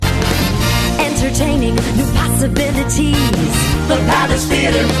possibilities. The Palace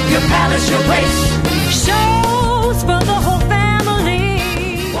Theater, your palace, your place. Shows for the whole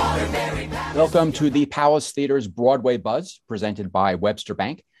family. Welcome to the Palace Theater's Broadway Buzz, presented by Webster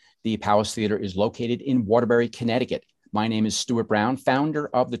Bank. The Palace Theater is located in Waterbury, Connecticut. My name is Stuart Brown, founder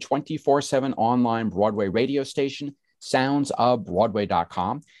of the 24/7 online Broadway radio station,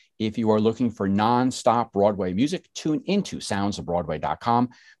 soundsofbroadway.com. If you are looking for nonstop Broadway music, tune into soundsofbroadway.com,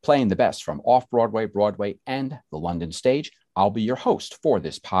 playing the best from off-Broadway, Broadway, and the London stage. I'll be your host for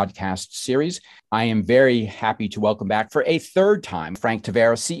this podcast series. I am very happy to welcome back for a third time, Frank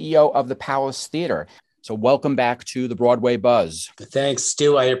Tavera, CEO of the Palace Theater. So welcome back to the Broadway Buzz. Thanks,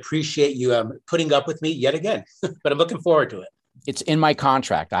 Stu. I appreciate you putting up with me yet again, but I'm looking forward to it. It's in my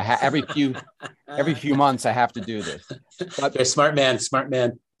contract. Every few months I have to do this. But you're a smart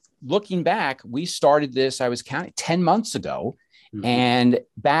man. Looking back, we started this, I was counting 10 months ago. Mm-hmm. And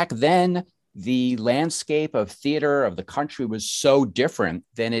back then, the landscape of theater of the country was so different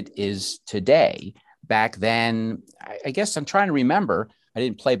than it is today. Back then, I guess I'm trying to remember, I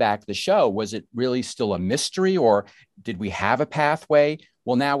didn't play back the show. Was it really still a mystery, or did we have a pathway?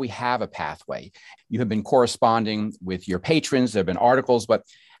 Well, now we have a pathway. You have been corresponding with your patrons. There have been articles, but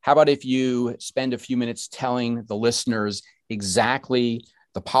how about if you spend a few minutes telling the listeners exactly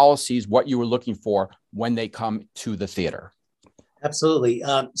the policies, what you were looking for when they come to the theater? Absolutely.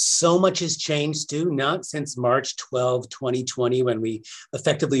 So much has changed, Stu, not since March 12, 2020, when we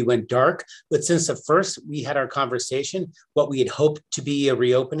effectively went dark, but since the first we had our conversation, what we had hoped to be a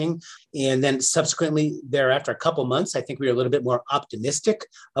reopening. And then subsequently thereafter, a couple months, I think we were a little bit more optimistic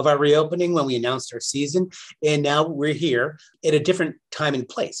of our reopening when we announced our season. And now we're here at a different time and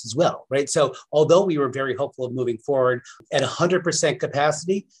place as well, right? So although we were very hopeful of moving forward at 100%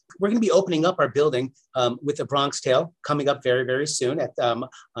 capacity, we're going to be opening up our building with the Bronx Tale coming up very, very soon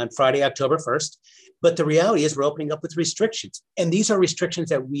on Friday, October 1st. But the reality is we're opening up with restrictions. And these are restrictions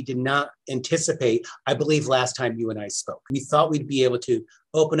that we did not anticipate, I believe, last time you and I spoke. We thought we'd be able to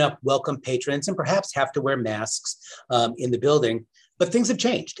open up, welcome patrons, and perhaps have to wear masks in the building. But things have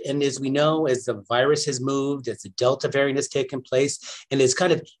changed. And as we know, as the virus has moved, as the Delta variant has taken place, and has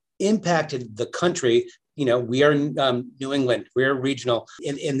kind of impacted the country, you know, we are New England, we're regional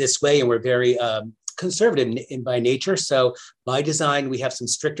in this way, and we're very conservative by nature. So by design, we have some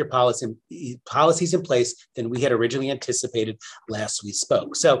stricter policies in place than we had originally anticipated last we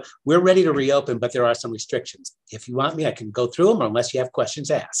spoke. So we're ready to reopen, but there are some restrictions. If you want me, I can go through them, or unless you have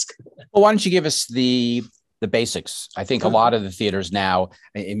questions, ask. Well, why don't you give us the basics? I think a lot of the theaters now,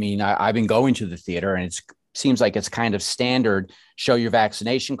 I mean, I've been going to the theater, and it seems like it's kind of standard: show your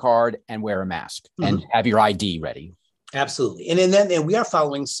vaccination card and wear a mask and have your ID ready. Absolutely. And we are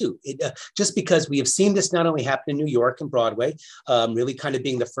following suit. Just because we have seen this not only happen in New York and Broadway, really kind of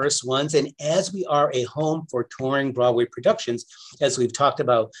being the first ones. And as we are a home for touring Broadway productions, as we've talked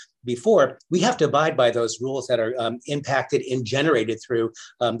about before, we have to abide by those rules that are impacted and generated through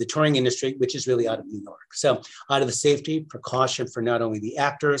the touring industry, which is really out of New York. So out of the safety precaution for not only the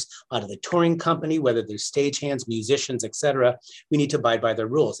actors, out of the touring company, whether they're stagehands, musicians, et cetera, we need to abide by their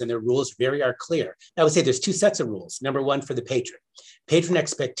rules. And their rules are clear. I would say there's two sets of rules. Number one, for the patron. Patron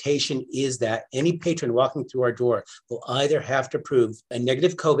expectation is that any patron walking through our door will either have to prove a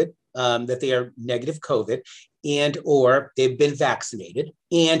negative COVID, that they are negative COVID, and or they've been vaccinated,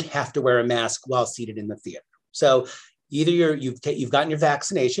 and have to wear a mask while seated in the theater. So either you've gotten your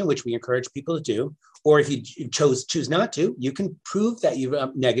vaccination, which we encourage people to do, or if you choose not to, you can prove that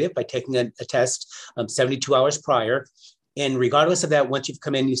you're negative by taking a test 72 hours prior. And regardless of that, once you've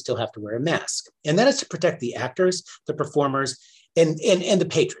come in, you still have to wear a mask. And that is to protect the actors, the performers, and the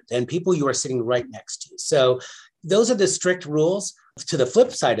patrons and people you are sitting right next to. So those are the strict rules. To the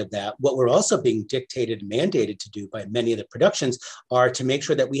flip side of that, what we're also being dictated and mandated to do by many of the productions are to make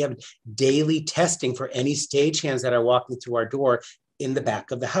sure that we have daily testing for any stagehands that are walking through our door in the back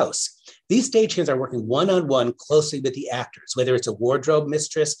of the house. These stagehands are working one-on-one closely with the actors, whether it's a wardrobe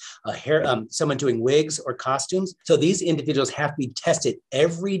mistress, someone doing wigs or costumes. So these individuals have to be tested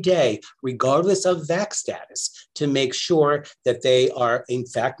every day, regardless of vax status, to make sure that they are in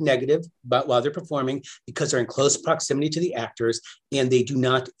fact negative while they're performing, because they're in close proximity to the actors and they do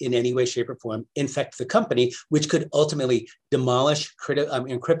not in any way, shape, or form infect the company, which could ultimately demolish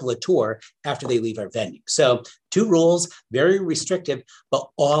and cripple a tour after they leave our venue. So 2 rules, very restrictive, but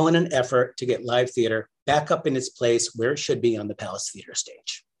all in an effort to get live theater back up in its place where it should be on the Palace Theater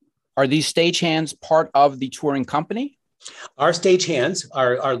stage. Are these stagehands part of the touring company? Our stagehands,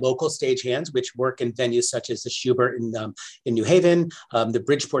 our local stagehands, which work in venues such as the Schubert in New Haven, the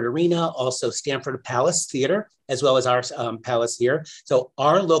Bridgeport Arena, also Stamford Palace Theater, as well as our Palace here. So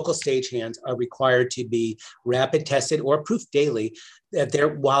our local stagehands are required to be rapid tested or proof daily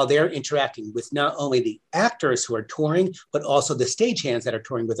that while they're interacting with not only the actors who are touring, but also the stagehands that are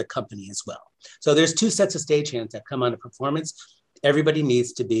touring with a company as well. So there's two sets of stagehands that come on a performance. Everybody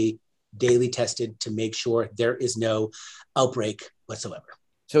needs to be daily tested to make sure there is no outbreak whatsoever.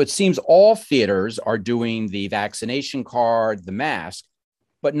 So it seems all theaters are doing the vaccination card, the mask,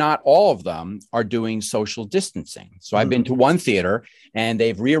 but not all of them are doing social distancing. So I've been to one theater and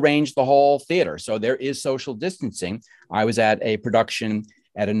they've rearranged the whole theater. So there is social distancing. I was at a production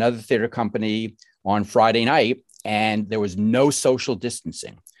at another theater company on Friday night and there was no social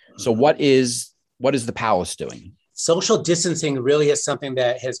distancing. So what is the Palace doing? Social distancing really is something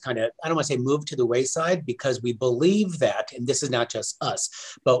that has kind of, I don't want to say moved to the wayside, because we believe that, and this is not just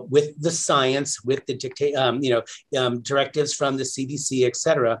us, but with the science, with the directives from the CDC, et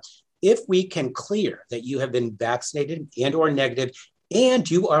cetera, if we can clear that you have been vaccinated and or negative, and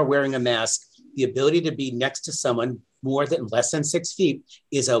you are wearing a mask, the ability to be next to someone less than 6 feet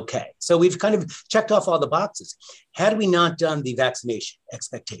is okay. So we've kind of checked off all the boxes. Had we not done the vaccination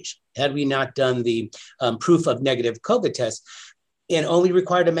expectation, had we not done the proof of negative COVID test and only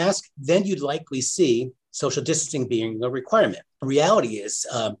required a mask, then you'd likely see social distancing being a requirement. Reality is,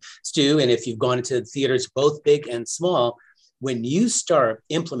 Stu, and if you've gone into theaters, both big and small, when you start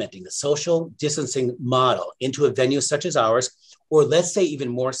implementing the social distancing model into a venue such as ours, or let's say even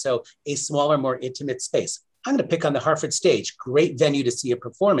more so, a smaller, more intimate space. I'm going to pick on the Hartford Stage, great venue to see a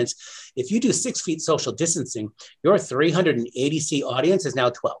performance. If you do 6 feet social distancing, your 380 seat audience is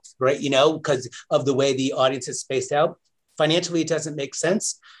now 12, right? Because of the way the audience is spaced out. Financially, it doesn't make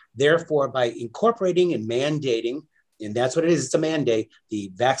sense. Therefore, by incorporating and mandating, and that's what it is, it's a mandate,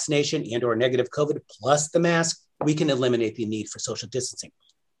 the vaccination and or negative COVID plus the mask, we can eliminate the need for social distancing.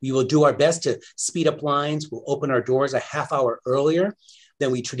 We will do our best to speed up lines. We'll open our doors a half hour earlier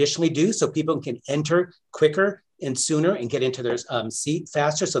than we traditionally do, so people can enter quicker and sooner and get into their seat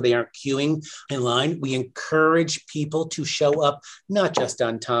faster so they aren't queuing in line. We encourage people to show up, not just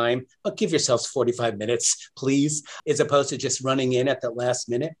on time, but give yourselves 45 minutes, please, as opposed to just running in at the last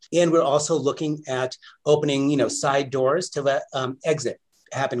minute. And we're also looking at opening, side doors to let exit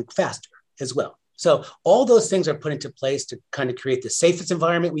happen faster as well. So all those things are put into place to kind of create the safest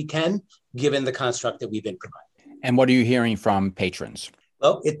environment we can, given the construct that we've been providing. And what are you hearing from patrons?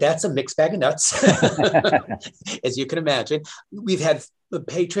 Well, that's a mixed bag of nuts, as you can imagine. We've had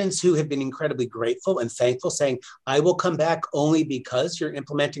patrons who have been incredibly grateful and thankful, saying, I will come back only because you're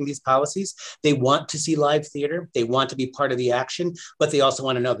implementing these policies. They want to see live theater. They want to be part of the action, but they also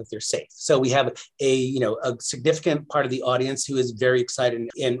want to know that they're safe. So we have a significant part of the audience who is very excited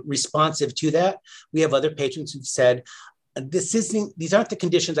and responsive to that. We have other patrons who've said, these aren't the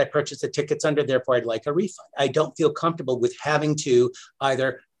conditions I purchased the tickets under, therefore I'd like a refund. I don't feel comfortable with having to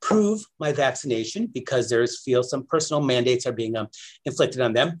either prove my vaccination because feel some personal mandates are being inflicted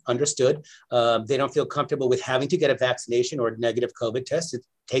on them, understood. They don't feel comfortable with having to get a vaccination or a negative COVID test. It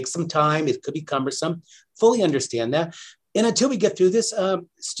takes some time, it could be cumbersome, fully understand that. And until we get through this,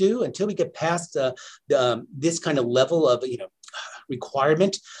 Stu, until we get past this kind of level of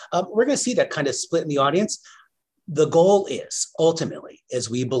requirement, we're gonna see that kind of split in the audience. The goal is ultimately, as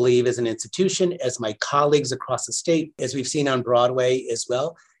we believe as an institution, as my colleagues across the state, as we've seen on Broadway as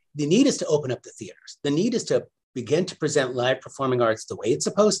well, the need is to open up the theaters. The need is to begin to present live performing arts the way it's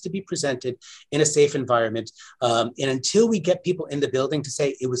supposed to be presented in a safe environment. And until we get people in the building to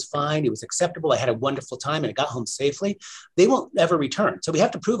say it was fine, it was acceptable, I had a wonderful time and I got home safely, they won't ever return. So we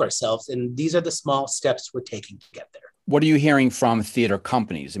have to prove ourselves. And these are the small steps we're taking to get there. What are you hearing from theater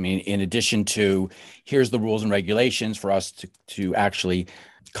companies? I mean, in addition to here's the rules and regulations for us to actually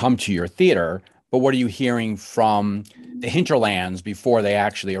come to your theater, but what are you hearing from the hinterlands before they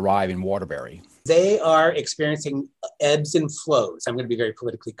actually arrive in Waterbury? They are experiencing ebbs and flows. I'm going to be very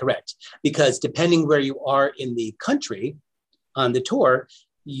politically correct, because depending where you are in the country on the tour,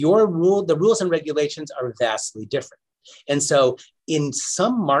 the rules and regulations are vastly different. And so in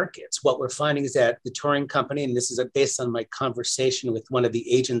some markets, what we're finding is that the touring company, and this is based on my conversation with one of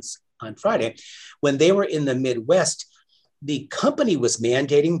the agents on Friday, when they were in the Midwest, the company was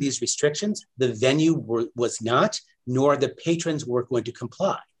mandating these restrictions. The venue was not, nor the patrons were going to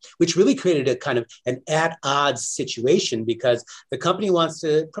comply, which really created a kind of an at odds situation because the company wants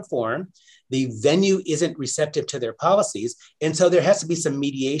to perform. The venue isn't receptive to their policies. And so there has to be some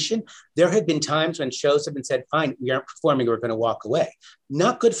mediation. There have been times when shows have been said, fine, we aren't performing, we're going to walk away.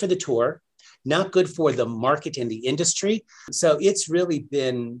 Not good for the tour, not good for the market and the industry. So it's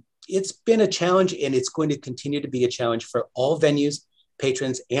been a challenge, and it's going to continue to be a challenge for all venues,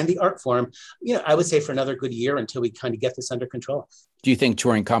 patrons, and the art form, I would say for another good year until we kind of get this under control. Do you think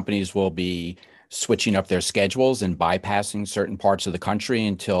touring companies will be switching up their schedules and bypassing certain parts of the country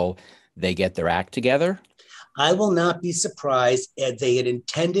until they get their act together? I will not be surprised if they had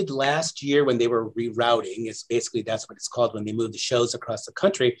intended last year when they were rerouting. That's what it's called when they moved the shows across the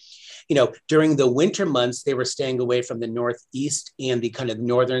country. During the winter months, they were staying away from the Northeast and the kind of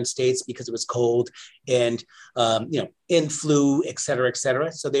northern states because it was cold and, in flu, et cetera, et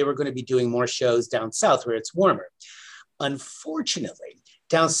cetera. So they were going to be doing more shows down south where it's warmer. Unfortunately,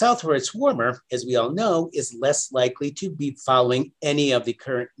 down south where it's warmer, as we all know, is less likely to be following any of the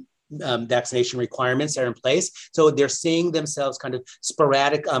current vaccination requirements that are in place. So they're seeing themselves kind of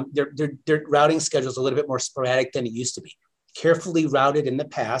sporadic. Their routing schedule is a little bit more sporadic than it used to be. Carefully routed in the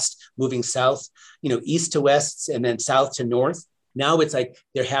past, moving south, east to west and then south to north. Now it's like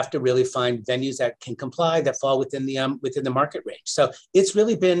they have to really find venues that can comply, that fall within the market range. So it's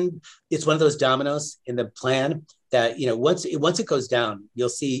one of those dominoes in the plan that, once it goes down,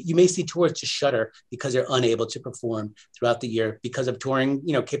 you may see tours just shutter because they're unable to perform throughout the year because of touring,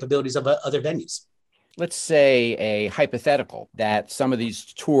 capabilities of other venues. Let's say a hypothetical that some of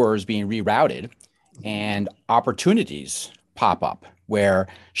these tours being rerouted and opportunities pop up where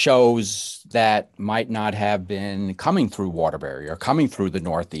shows that might not have been coming through Waterbury or coming through the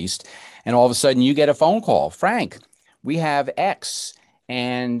Northeast, and all of a sudden you get a phone call, Frank, we have X.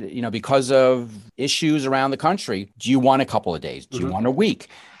 And, because of issues around the country, do you want a couple of days? Do you want a week?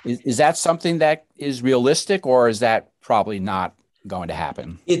 Is that something that is realistic, or is that probably not going to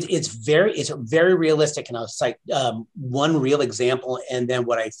happen? It's very realistic. And I'll cite one real example and then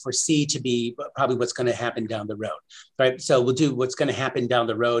what I foresee to be probably what's going to happen down the road. Right. So we'll do what's going to happen down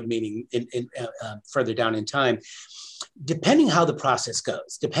the road, meaning further down in time. Depending how the process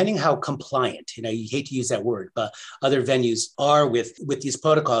goes, depending how compliant, you hate to use that word, but other venues are with these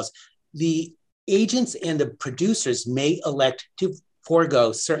protocols, the agents and the producers may elect to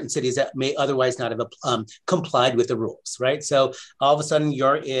forego certain cities that may otherwise not have complied with the rules, right? So all of a sudden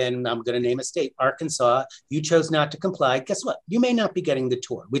you're in, I'm going to name a state, Arkansas, you chose not to comply. Guess what? You may not be getting the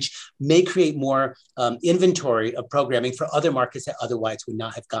tour, which may create more inventory of programming for other markets that otherwise would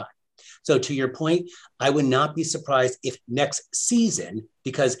not have gotten. So to your point, I would not be surprised if next season,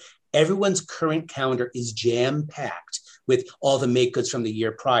 because everyone's current calendar is jam-packed with all the make goods from the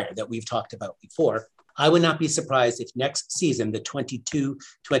year prior that we've talked about before, I would not be surprised if next season, the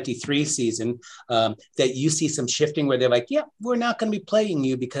 22-23 season, that you see some shifting where they're like, yeah, we're not going to be playing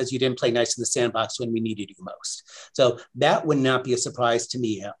you because you didn't play nice in the sandbox when we needed you most. So that would not be a surprise to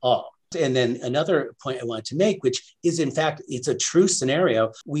me at all. And then another point I wanted to make, which is, in fact, it's a true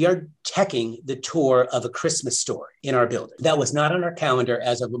scenario. We are teching the tour of A Christmas Story in our building. That was not on our calendar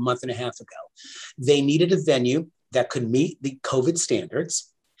as of a month and a half ago. They needed a venue that could meet the COVID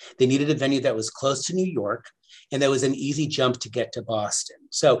standards. They needed a venue that was close to New York, and that was an easy jump to get to Boston.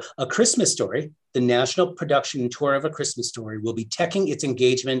 So A Christmas Story, the national production tour of A Christmas Story, will be teching its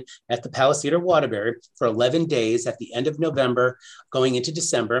engagement at the Palace Theater Waterbury for 11 days at the end of November, going into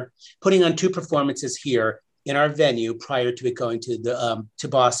December, putting on 2 performances here in our venue prior to it going to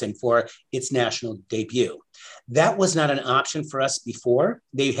Boston for its national debut. That was not an option for us before.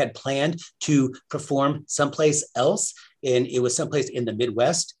 They had planned to perform someplace else, and it was someplace in the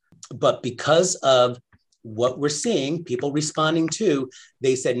Midwest. But because of what we're seeing, people responding to,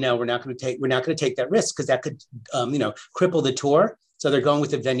 they said, no, we're not going to take that risk because that could, cripple the tour. So they're going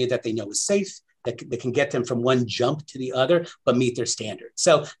with a venue that they know is safe, that can get them from one jump to the other, but meet their standards.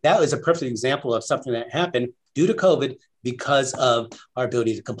 So that was a perfect example of something that happened due to COVID because of our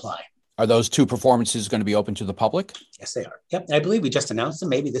ability to comply. Are those 2 performances going to be open to the public? Yes, they are. Yep. I believe we just announced them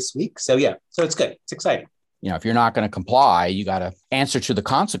maybe this week. So yeah, so it's good. It's exciting. If you're not going to comply, you got to answer to the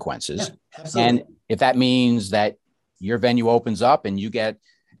consequences. Yeah, absolutely. And if that means that your venue opens up and you get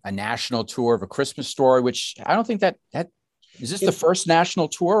a national tour of A Christmas Story, which I don't think that is this the first national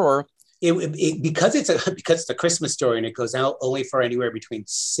tour, or because it's the Christmas Story and it goes out only for anywhere between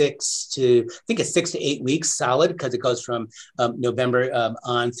 6 to 8 weeks solid, because it goes from November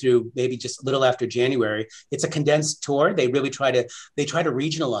on through maybe just a little after January. It's a condensed tour. They really try to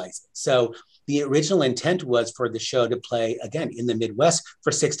regionalize it. So the original intent was for the show to play again in the Midwest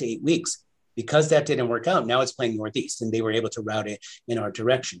for 6 to 8 weeks. Because that didn't work out, now it's playing Northeast, and they were able to route it in our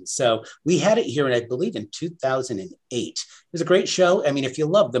direction. So we had it here, and I believe in 2008. It was a great show. I mean, if you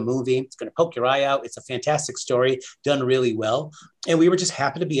love the movie, it's going to poke your eye out. It's a fantastic story, done really well. And we were just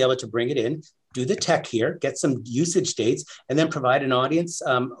happy to be able to bring it in do the tech here, get some usage dates, and then provide an audience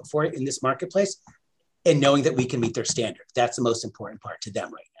for it in this marketplace, and knowing that we can meet their standard. That's the most important part to them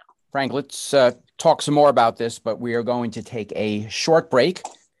right now. Frank, let's talk some more about this, but we are going to take a short break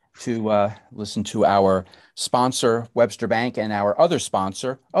to listen to our sponsor, Webster Bank, and our other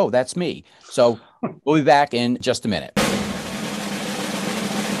sponsor. Oh, that's me. So we'll be back in just a minute.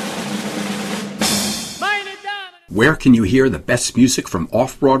 Where can you hear the best music from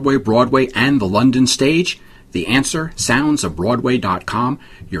Off-Broadway, Broadway, and the London stage? The answer, soundsofbroadway.com,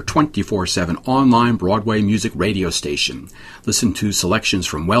 your 24/7 online Broadway music radio station. Listen to selections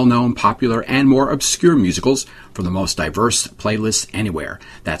from well-known, popular, and more obscure musicals from the most diverse playlists anywhere.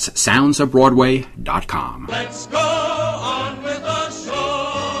 That's soundsofbroadway.com. Let's go on with the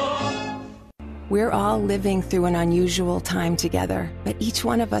show. We're all living through an unusual time together, but each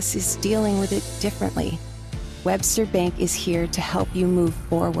one of us is dealing with it differently. Webster Bank is here to help you move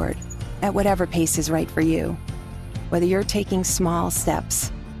forward at whatever pace is right for you. Whether you're taking small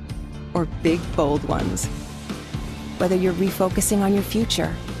steps or big, bold ones. Whether you're refocusing on your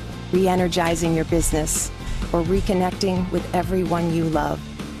future, re-energizing your business, or reconnecting with everyone you love,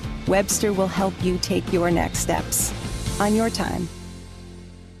 Webster will help you take your next steps on your time.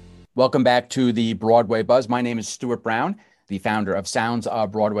 Welcome back to the Broadway Buzz. My name is Stuart Brown, the founder of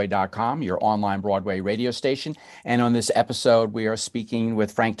soundsofbroadway.com, your online Broadway radio station. And on this episode, we are speaking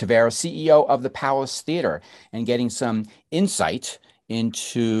with Frank Tavera, CEO of the Palace Theater, and getting some insight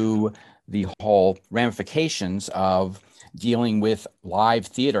into the whole ramifications of dealing with live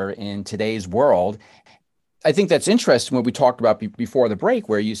theater in today's world. I think that's interesting what we talked about before the break,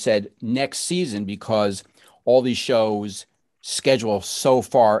 where you said next season, because all these shows schedule so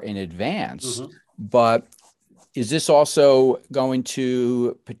far in advance. Mm-hmm. But is this also going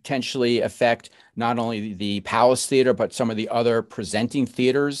to potentially affect not only the Palace Theater, but some of the other presenting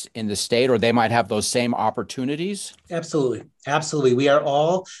theaters in the state, or they might have those same opportunities? Absolutely. Absolutely. We are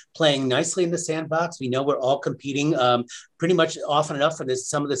all playing nicely in the sandbox. We know we're all competing pretty much often enough for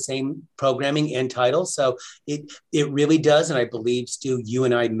some of the same programming and titles. So it really does. And I believe, Stu, you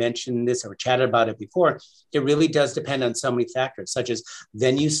and I mentioned this or chatted about it before. It really does depend on so many factors, such as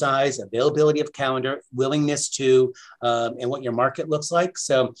venue size, availability of calendar, willingness to, and what your market looks like.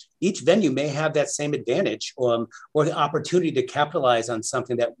 So each venue may have that same advantage or the opportunity to capitalize on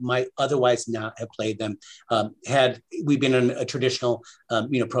something that might otherwise not have played them had we been in a traditional,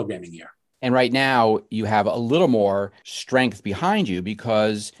 programming year. And right now you have a little more strength behind you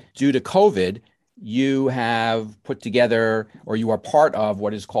because due to COVID, you have put together, or you are part of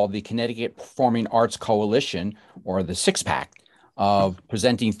what is called the Connecticut Performing Arts Coalition, or the six-pack of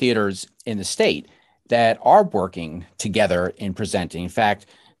presenting theaters in the state that are working together in presenting. In fact,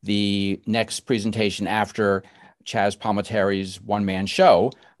 the next presentation after Chaz Palminteri's one-man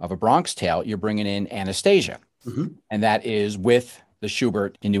show of A Bronx Tale, you're bringing in Anastasia. Mm-hmm. And that is with the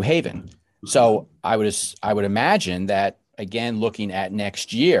Shubert in New Haven. So I would imagine that, again, looking at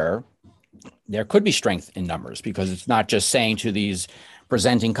next year, there could be strength in numbers, because it's not just saying to these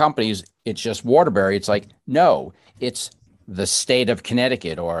presenting companies, it's just Waterbury. It's like, no, it's the state of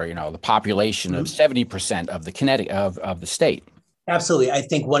Connecticut, or, the population of 70% of the Connecticut of the state. Absolutely. I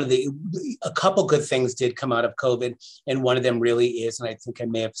think a couple good things did come out of COVID, and one of them really is, and I think I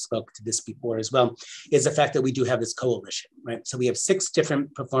may have spoke to this before as well, is the fact that we do have this coalition, right? So we have 6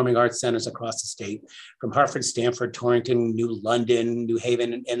 different performing arts centers across the state, from Hartford, Stamford, Torrington, New London, New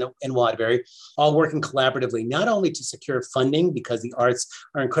Haven, and Waterbury, all working collaboratively, not only to secure funding, because the arts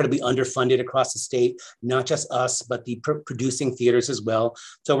are incredibly underfunded across the state, not just us, but the producing theaters as well.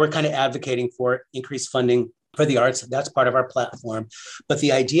 So we're kind of advocating for increased funding for the arts. That's part of our platform. But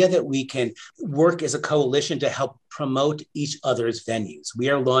the idea that we can work as a coalition to help promote each other's venues. We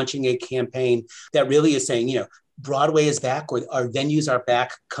are launching a campaign that really is saying, Broadway is back, or our venues are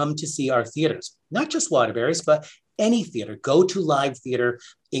back. Come to see our theaters, not just Waterbury's, but any theater. Go to live theater,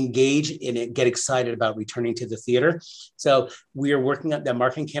 engage in it, get excited about returning to the theater. So we are working on that.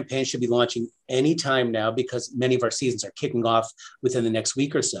 Marketing campaign should be launching anytime now, because many of our seasons are kicking off within the next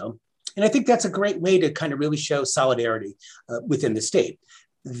week or so. And I think that's a great way to kind of really show solidarity within the state.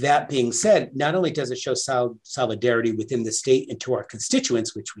 That being said, not only does it show solidarity within the state and to our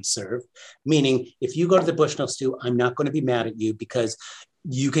constituents, which we serve, meaning if you go to the Bushnell Stew, I'm not going to be mad at you because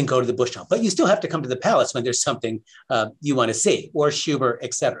you can go to the Bushnell, but you still have to come to the Palace when there's something you want to see, or Schubert,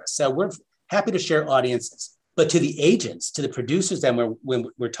 et cetera. So we're happy to share audiences. But to the agents, to the producers that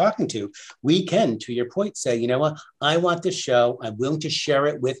we're talking to, we can, to your point, say, you know what, I want this show. I'm willing to share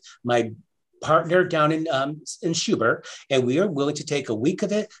it with my partner down in Schubert, and we are willing to take a week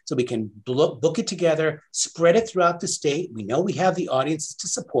of it so we can book it together, spread it throughout the state. We know we have the audiences to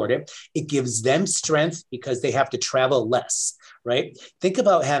support it. It gives them strength because they have to travel less, right? Think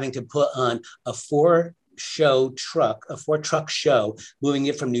about having to put on a four truck show, moving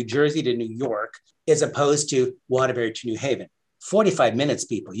it from New Jersey to New York, as opposed to Waterbury to New Haven. 45 minutes,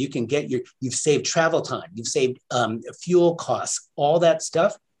 people. You can you've saved travel time, you've saved fuel costs, all that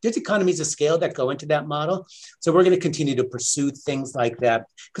stuff. There's economies of scale that go into that model. So we're going to continue to pursue things like that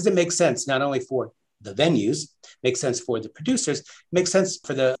because it makes sense not only for the venues, makes sense for the producers, makes sense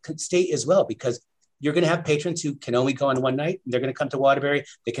for the state as well, because you're going to have patrons who can only go on one night. They're going to come to Waterbury.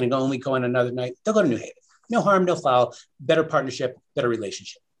 They can only go on another night. They'll go to New Haven. No harm, no foul, better partnership, better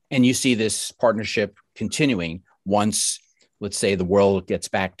relationship. And you see this partnership continuing once, let's say, the world gets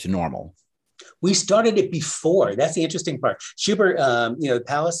back to normal. We started it before. That's the interesting part. Schubert, the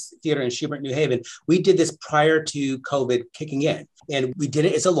Palace Theater in Schubert, New Haven, we did this prior to COVID kicking in. And we did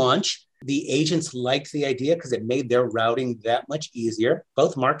it as a launch. The agents liked the idea because it made their routing that much easier.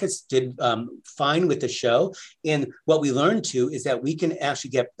 Both markets did fine with the show. And what we learned too is that we can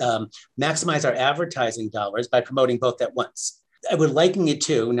actually maximize our advertising dollars by promoting both at once. I would liken it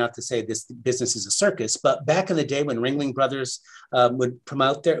to, not to say this business is a circus, but back in the day when Ringling Brothers would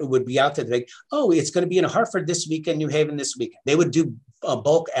be out there, like, oh, it's going to be in Hartford this weekend, New Haven this weekend. They would do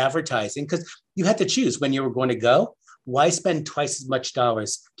bulk advertising because you had to choose when you were going to go. Why spend twice as much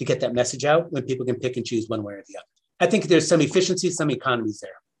dollars to get that message out when people can pick and choose one way or the other? I think there's some efficiencies, some economies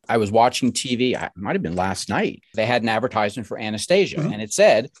there. I was watching TV, it might have been last night. They had an advertisement for Anastasia, and it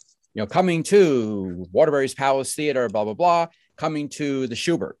said, coming to Waterbury's Palace Theater, blah, blah, blah, coming to the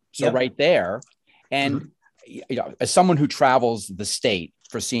Schubert. So right there. And as someone who travels the state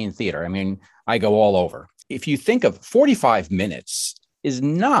for seeing theater, I mean, I go all over. If you think of 45 minutes is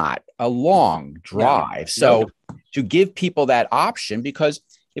not a long drive. So to give people that option, because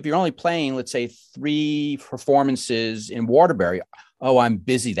if you're only playing, let's say 3 performances in Waterbury, oh, I'm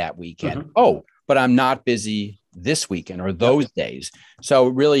busy that weekend. Oh, but I'm not busy this weekend or those days. So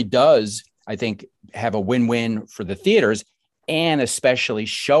it really does, I think, have a win-win for the theaters, and especially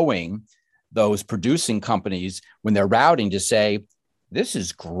showing those producing companies when they're routing to say, this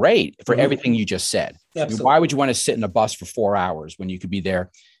is great for everything you just said. I mean, why would you want to sit in a bus for 4 hours when you could be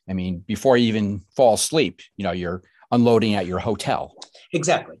there? I mean, before you even fall asleep, you're unloading at your hotel.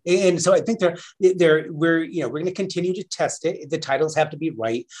 Exactly. And so I think we're going to continue to test it. The titles have to be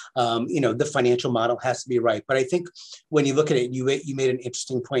right. The financial model has to be right. But I think when you look at it, you made an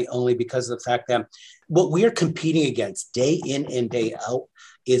interesting point only because of the fact that what we are competing against day in and day out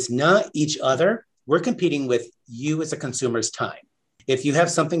is not each other. We're competing with you as a consumer's time. If you have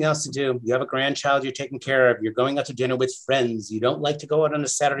something else to do, you have a grandchild you're taking care of, you're going out to dinner with friends, you don't like to go out on a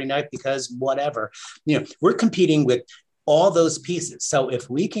Saturday night because whatever, we're competing with all those pieces. So if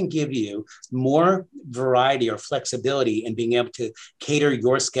we can give you more variety or flexibility in being able to cater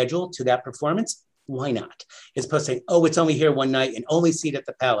your schedule to that performance, why not? As opposed to saying, oh, it's only here one night and only seat at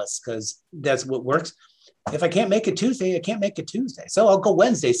the Palace because that's what works. If I can't make it Tuesday, I can't make it Tuesday. So I'll go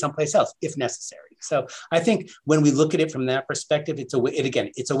Wednesday someplace else if necessary. So I think when we look at it from that perspective, it's a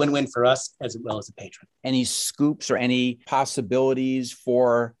win-win for us as well as a patron. Any scoops or any possibilities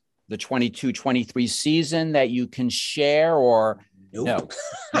for the 22-23 season that you can share or Nope.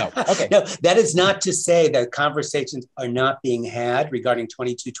 No. Okay. No, that is not to say that conversations are not being had regarding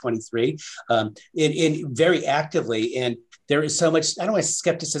 22-23 in very actively. And there is so much, I don't want to say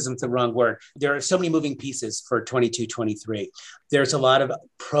skepticism is the wrong word. There are so many moving pieces for 22-23. There's a lot of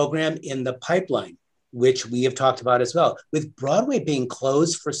program in the pipeline, which we have talked about as well. With Broadway being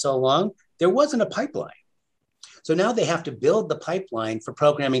closed for so long, there wasn't a pipeline. So now they have to build the pipeline for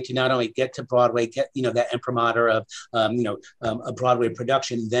programming to not only get to Broadway, get that imprimatur of a Broadway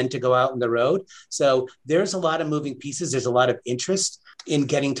production, then to go out on the road. So there's a lot of moving pieces. There's a lot of interest in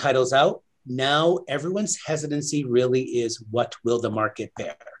getting titles out. Now everyone's hesitancy really is, what will the market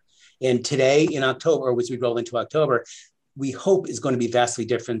bear? And today in October, as we roll into October, we hope is going to be vastly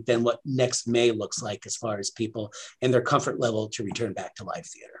different than what next May looks like as far as people and their comfort level to return back to live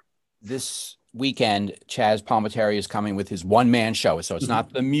theater. This weekend, Chaz Palminteri is coming with his one-man show. So it's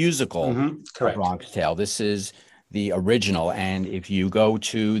not the musical Correct. Bronx Tale. This is the original. And if you go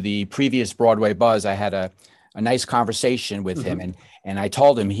to the previous Broadway Buzz, I had a nice conversation with him. And I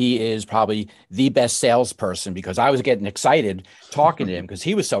told him he is probably the best salesperson, because I was getting excited talking to him because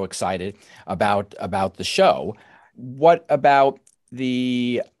he was so excited about the show. What about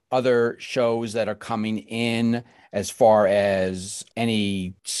the other shows that are coming in as far as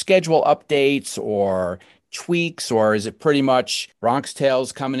any schedule updates or tweaks, or is it pretty much Bronx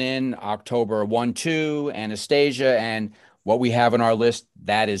Tales coming in October 1, 2, Anastasia, and what we have on our list,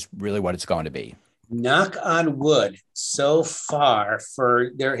 that is really what it's going to be? Knock on wood, so far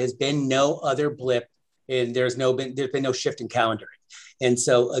there has been no other blip, and there's been no shift in calendaring. And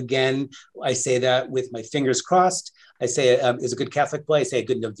so again, I say that with my fingers crossed. I say it's a good Catholic play. I say a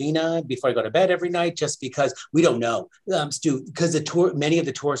good novena before I go to bed every night, just because we don't know, Stu, because many of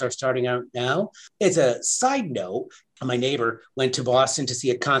the tours are starting out now. As a side note, my neighbor went to Boston to see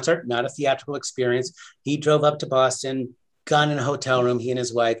a concert, not a theatrical experience. He drove up to Boston, got in a hotel room, he and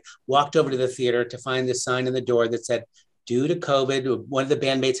his wife, walked over to the theater to find the sign on the door that said, due to COVID, one of the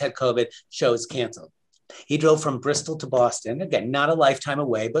bandmates had COVID, show is canceled. He drove from Bristol to Boston, again, not a lifetime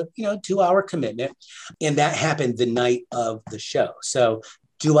away, but 2-hour commitment. And that happened the night of the show. So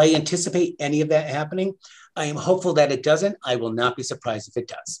do I anticipate any of that happening? I am hopeful that it doesn't. I will not be surprised if it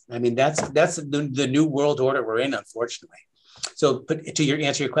does. I mean, that's the new world order we're in, unfortunately. So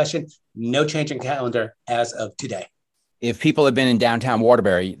answer your question, no change in calendar as of today. If people have been in downtown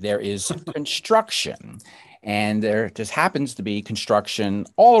Waterbury, there is construction, and there just happens to be construction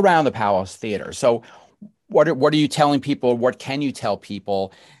all around the Palace Theater. So what are you telling people? What can you tell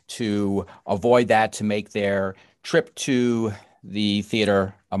people to avoid that, to make their trip to the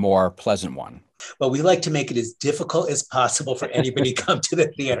theater a more pleasant one? Well, we like to make it as difficult as possible for anybody to come to the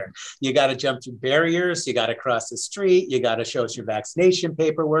theater. You got to jump through barriers. You got to cross the street. You got to show us your vaccination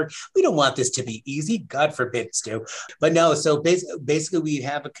paperwork. We don't want this to be easy. God forbid, Stu. But no, so basically we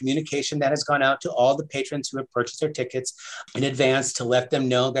have a communication that has gone out to all the patrons who have purchased their tickets in advance to let them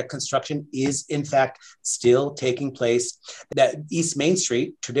know that construction is, in fact, still taking place. That East Main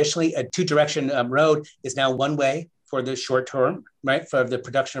Street, traditionally a two-direction road, is now one way for the short term, right? For the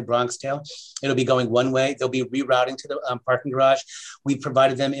production of Bronx Tale. It'll be going one way. They'll be rerouting to the parking garage. We've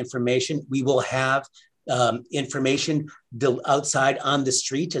provided them information. We will have information outside on the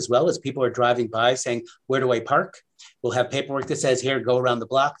street as well, as people are driving by saying, where do I park? We'll have paperwork that says, here, go around the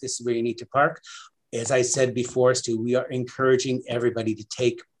block. This is where you need to park. As I said before, Stu, we are encouraging everybody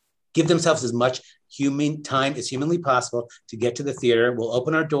to give themselves as much human time as humanly possible to get to the theater. We'll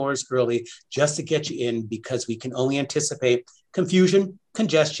open our doors early just to get you in, because we can only anticipate confusion,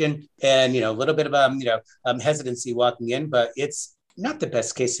 congestion, and a little bit of hesitancy walking in. But it's not the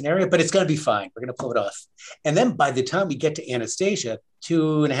best case scenario, but it's going to be fine. We're going to pull it off. And then by the time we get to Anastasia,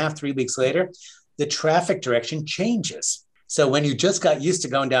 2.5, 3 weeks later, the traffic direction changes. So when you just got used to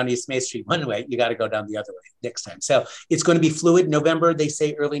going down East Main Street one way, you got to go down the other way next time. So it's going to be fluid. November, they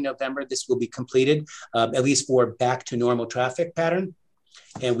say early November, this will be completed, at least for back to normal traffic pattern.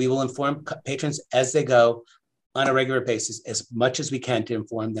 And we will inform patrons as they go on a regular basis, as much as we can to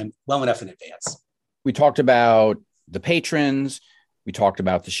inform them well enough in advance. We talked about the patrons. We talked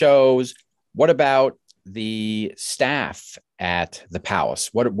about the shows. What about the staff at the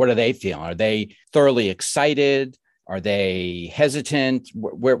Palace? What are they feeling? Are they thoroughly excited? Are they hesitant?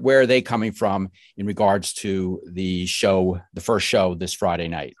 Where are they coming from in regards to the show, the first show this Friday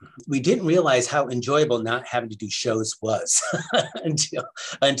night? We didn't realize how enjoyable not having to do shows was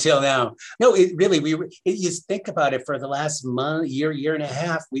until now. No, it really, you think about it, for the last year and a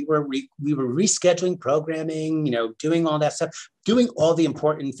half, we were rescheduling programming, doing all that stuff, doing all the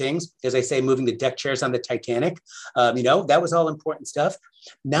important things. As I say, moving the deck chairs on the Titanic, that was all important stuff.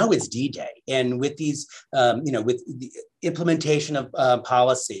 Now it's D-Day. And with these, with the implementation of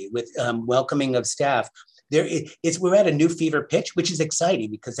policy, with welcoming of staff, we're at a new fever pitch, which is exciting,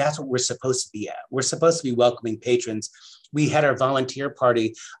 because that's what we're supposed to be at. We're supposed to be welcoming patrons. We had our volunteer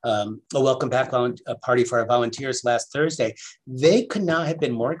party, a welcome back party for our volunteers last Thursday. They could not have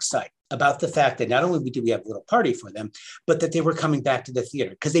been more excited about the fact that not only did we have a little party for them, but that they were coming back to the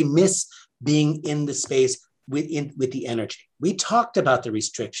theater because they miss being in the space with the energy. We talked about the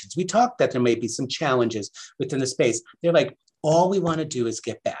restrictions. We talked that there may be some challenges within the space. They're like, all we want to do is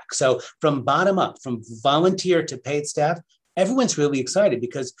get back. So from bottom up, from volunteer to paid staff, everyone's really excited,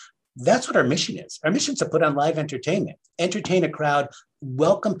 because that's what our mission is. Our mission is to put on live entertainment, entertain a crowd,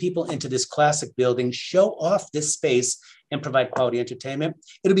 welcome people into this classic building, show off this space, and provide quality entertainment.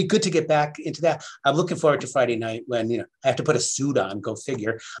 It'll be good to get back into that. I'm looking forward to Friday night when I have to put a suit on, go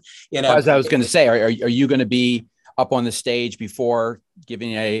figure. As I was going to say, are you going to be up on the stage before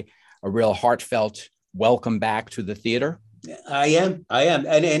giving a real heartfelt welcome back to the theater? I am.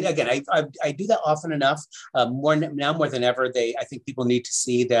 And again, I do that often enough, more than ever. I think people need to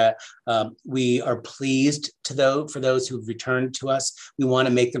see that we are pleased for those who've returned to us. We want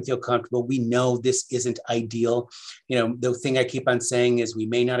to make them feel comfortable. We know this isn't ideal. The thing I keep on saying is we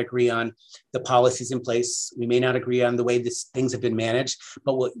may not agree on the policies in place. We may not agree on the way things have been managed,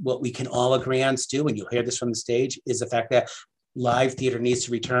 but what we can all agree on, Stu, and you'll hear this from the stage, is the fact that live theater needs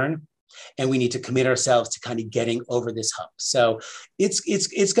to return. And we need to commit ourselves to kind of getting over this hump. So it's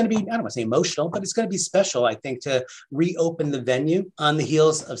going to be, I don't want to say emotional, but it's going to be special, I think, to reopen the venue on the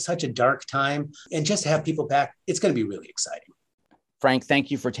heels of such a dark time and just have people back. It's going to be really exciting. Frank,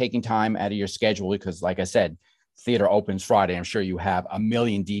 thank you for taking time out of your schedule because, like I said, theater opens Friday. I'm sure you have a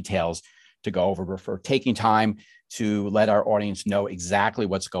million details to go over, but for taking time to let our audience know exactly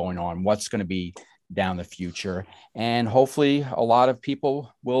what's going on, what's going to be down the future. And hopefully a lot of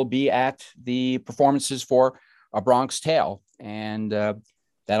people will be at the performances for A Bronx Tale. And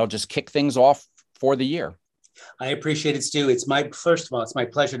that'll just kick things off for the year. I appreciate it, Stu. First of all, it's my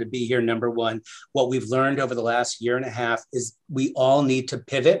pleasure to be here. Number one, what we've learned over the last year and a half is we all need to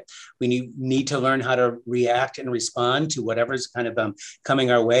pivot. We need to learn how to react and respond to whatever's kind of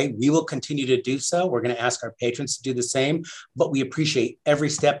coming our way. We will continue to do so. We're going to ask our patrons to do the same, but we appreciate every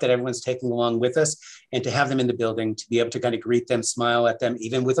step that everyone's taking along with us, and to have them in the building, to be able to kind of greet them, smile at them,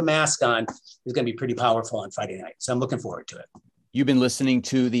 even with a mask on, is going to be pretty powerful on Friday night. So I'm looking forward to it. You've been listening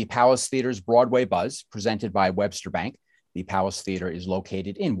to the Palace Theater's Broadway Buzz, presented by Webster Bank. The Palace Theater is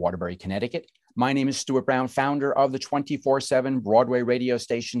located in Waterbury, Connecticut. My name is Stuart Brown, founder of the 24/7 Broadway radio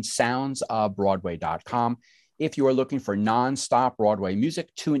station soundsofbroadway.com. If you are looking for nonstop Broadway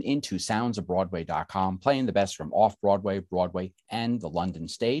music, tune into soundsofbroadway.com, playing the best from off-Broadway, Broadway, and the London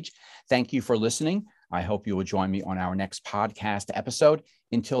stage. Thank you for listening. I hope you will join me on our next podcast episode.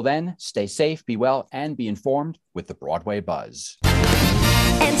 Until then, stay safe, be well, and be informed with the Broadway Buzz.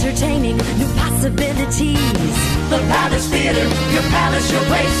 Entertaining new possibilities. The Palace Theater, your palace, your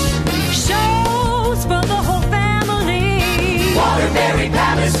place. Shows for the whole family. Waterbury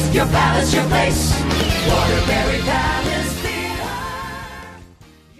Palace, your place. Waterbury Palace.